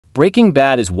Breaking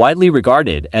Bad is widely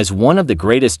regarded as one of the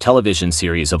greatest television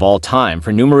series of all time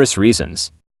for numerous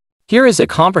reasons. Here is a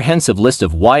comprehensive list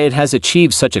of why it has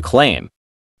achieved such acclaim.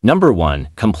 Number 1.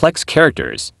 Complex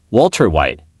characters. Walter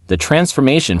White. The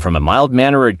transformation from a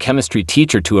mild-mannered chemistry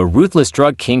teacher to a ruthless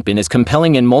drug kingpin is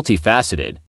compelling and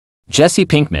multifaceted. Jesse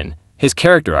Pinkman. His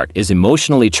character arc is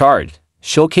emotionally charged,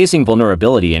 showcasing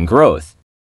vulnerability and growth.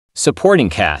 Supporting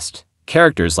cast.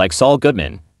 Characters like Saul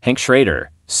Goodman, Hank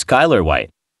Schrader, Skyler White,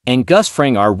 and Gus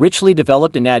Fring are richly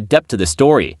developed and add depth to the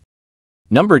story.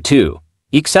 Number 2.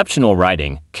 Exceptional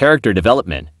writing, character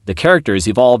development. The characters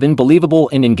evolve in believable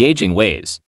and engaging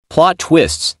ways. Plot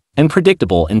twists,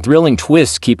 unpredictable and thrilling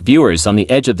twists keep viewers on the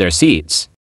edge of their seats.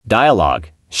 Dialogue,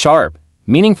 sharp,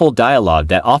 meaningful dialogue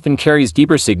that often carries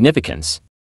deeper significance.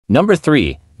 Number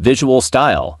 3. Visual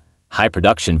style. High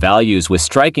production values with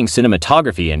striking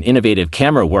cinematography and innovative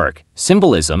camera work,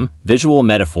 symbolism, visual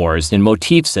metaphors and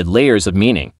motifs add layers of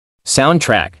meaning.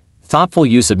 Soundtrack. Thoughtful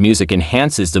use of music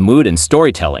enhances the mood and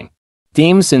storytelling.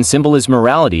 Themes and symbolism.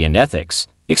 Morality and ethics.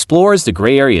 Explores the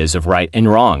gray areas of right and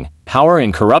wrong, power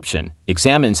and corruption,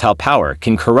 examines how power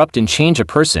can corrupt and change a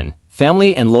person,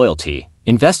 family and loyalty,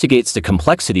 investigates the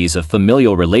complexities of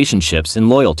familial relationships and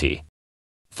loyalty.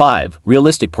 5.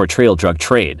 Realistic portrayal. Drug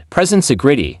trade presents a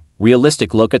gritty,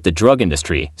 realistic look at the drug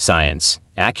industry. Science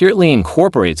accurately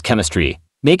incorporates chemistry,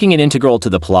 making it integral to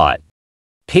the plot.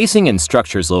 Pacing and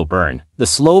structure. Slow burn. The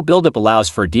slow buildup allows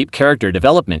for deep character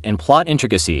development and plot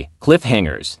intricacy.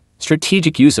 Cliffhangers.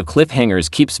 Strategic use of cliffhangers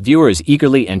keeps viewers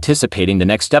eagerly anticipating the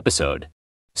next episode.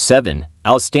 7.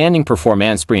 Outstanding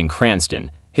performance. Bryan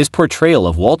Cranston. His portrayal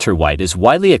of Walter White is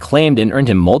widely acclaimed and earned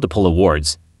him multiple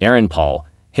awards. Aaron Paul.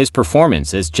 His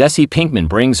performance as Jesse Pinkman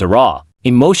brings a raw,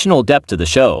 emotional depth to the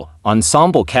show.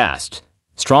 Ensemble cast.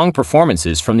 Strong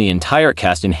performances from the entire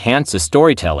cast enhance the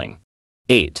storytelling.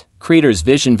 8. Creator's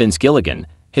vision. Vince Gilligan.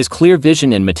 His clear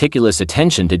vision and meticulous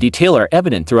attention to detail are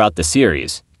evident throughout the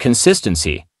series.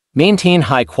 Consistency. Maintain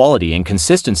high quality and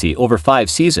consistency over 5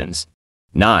 seasons.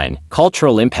 9.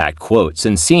 Cultural impact. Quotes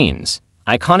and scenes.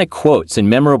 Iconic quotes and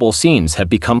memorable scenes have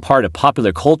become part of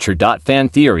popular culture. Fan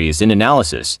theories and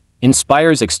analysis.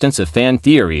 Inspires extensive fan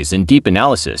theories and deep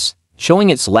analysis, showing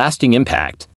its lasting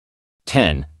impact.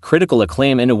 10. Critical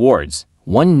acclaim and awards.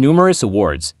 Won numerous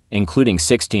awards, including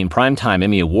 16 Primetime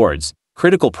Emmy Awards.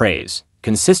 Critical praise.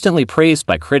 Consistently praised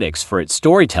by critics for its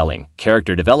storytelling,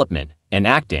 character development, and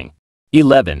acting.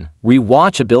 11.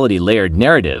 Rewatchability. Layered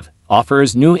narrative.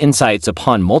 Offers new insights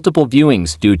upon multiple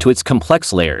viewings due to its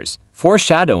complex layers.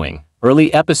 Foreshadowing.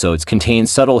 Early episodes contain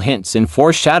subtle hints and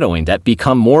foreshadowing that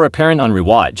become more apparent on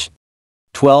rewatch.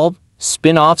 12.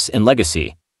 Spin-offs and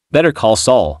legacy. Better Call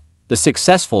Saul. The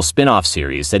successful spin-off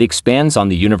series that expands on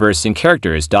the universe and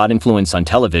characters. Influence on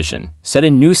television. Set a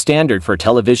new standard for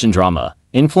television drama,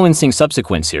 influencing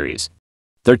subsequent series.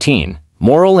 13.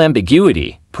 Moral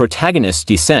ambiguity. Protagonist's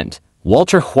descent.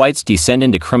 Walter White's descent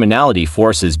into criminality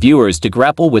forces viewers to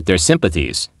grapple with their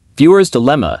sympathies. Viewer's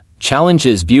dilemma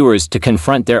challenges viewers to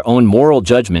confront their own moral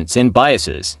judgments and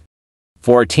biases.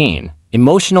 14.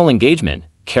 Emotional engagement.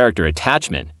 Character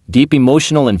attachment. Deep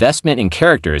emotional investment in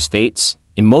characters' fates.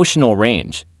 Emotional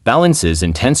range. Balances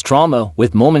intense drama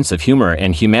with moments of humor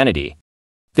and humanity.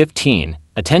 15.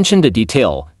 Attention to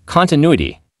detail.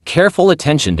 Continuity. Careful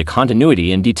attention to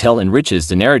continuity and detail enriches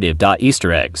the narrative.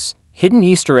 Easter eggs. Hidden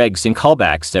Easter eggs and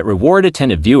callbacks that reward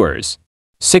attentive viewers.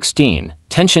 16.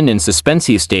 Tension and suspense.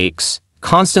 Stakes.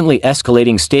 Constantly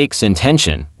escalating stakes and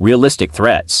tension. Realistic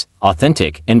threats.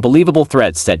 Authentic and believable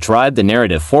threats that drive the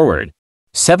narrative forward.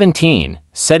 17.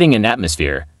 Setting and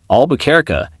atmosphere.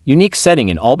 Albuquerque. Unique setting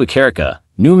in Albuquerque,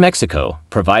 New Mexico,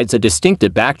 provides a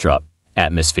distinctive backdrop.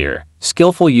 Atmosphere.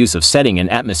 Skillful use of setting and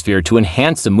atmosphere to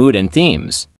enhance the mood and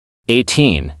themes.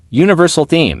 18. Universal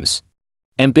themes.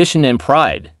 Ambition and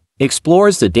pride.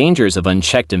 Explores the dangers of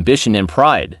unchecked ambition and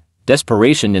pride.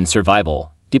 Desperation and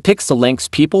survival. Depicts the lengths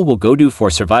people will go to for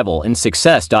survival and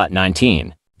success.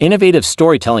 19. Innovative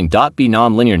storytelling. B.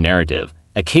 Nonlinear narrative.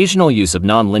 Occasional use of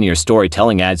nonlinear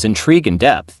storytelling adds intrigue and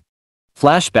depth.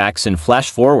 Flashbacks and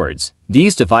flash-forwards.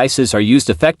 These devices are used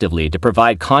effectively to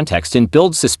provide context and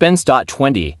build suspense.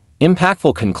 20.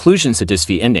 Impactful conclusion.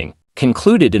 Satisfying ending.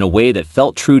 Concluded in a way that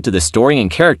felt true to the story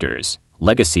and characters.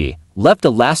 Legacy. Left a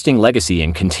lasting legacy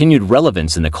and continued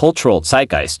relevance in the cultural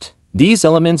zeitgeist. These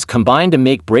elements combine to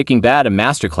make Breaking Bad a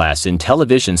masterclass in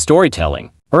television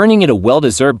storytelling, earning it a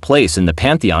well-deserved place in the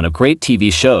pantheon of great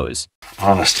TV shows.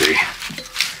 Honesty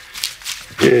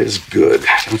is good,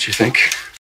 don't you think?